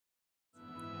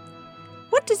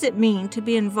What does it mean to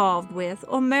be involved with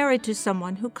or married to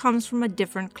someone who comes from a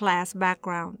different class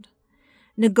background?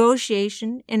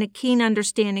 Negotiation and a keen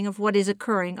understanding of what is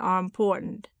occurring are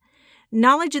important.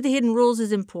 Knowledge of the hidden rules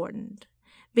is important.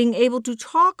 Being able to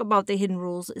talk about the hidden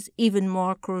rules is even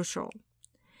more crucial.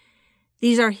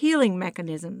 These are healing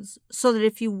mechanisms so that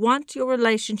if you want your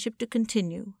relationship to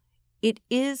continue, it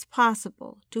is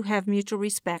possible to have mutual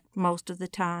respect most of the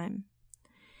time.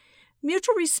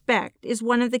 Mutual respect is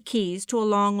one of the keys to a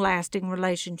long-lasting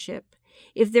relationship.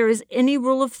 If there is any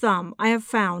rule of thumb I have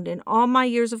found in all my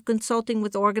years of consulting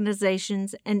with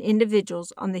organizations and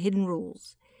individuals on the hidden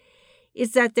rules,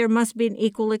 it's that there must be an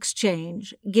equal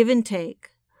exchange, give and take,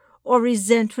 or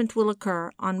resentment will occur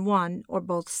on one or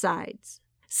both sides.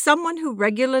 Someone who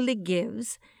regularly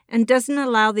gives and doesn't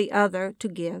allow the other to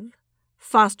give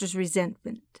fosters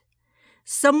resentment.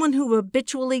 Someone who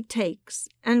habitually takes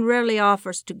and rarely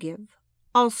offers to give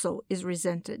also is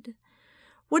resented.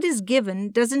 What is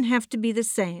given doesn't have to be the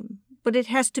same, but it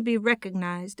has to be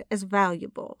recognized as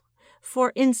valuable.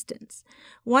 For instance,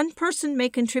 one person may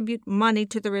contribute money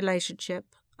to the relationship,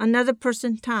 another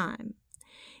person time.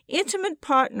 Intimate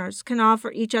partners can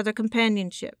offer each other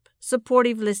companionship,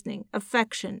 supportive listening,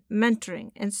 affection,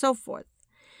 mentoring, and so forth,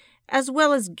 as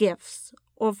well as gifts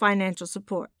or financial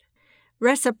support.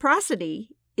 Reciprocity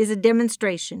is a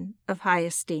demonstration of high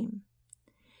esteem.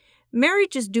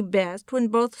 Marriages do best when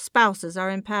both spouses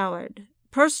are empowered.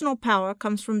 Personal power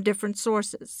comes from different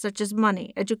sources, such as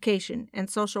money, education, and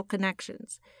social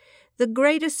connections. The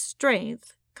greatest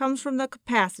strength comes from the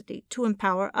capacity to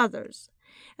empower others,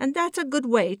 and that's a good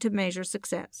way to measure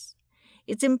success.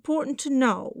 It's important to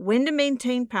know when to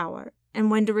maintain power and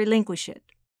when to relinquish it.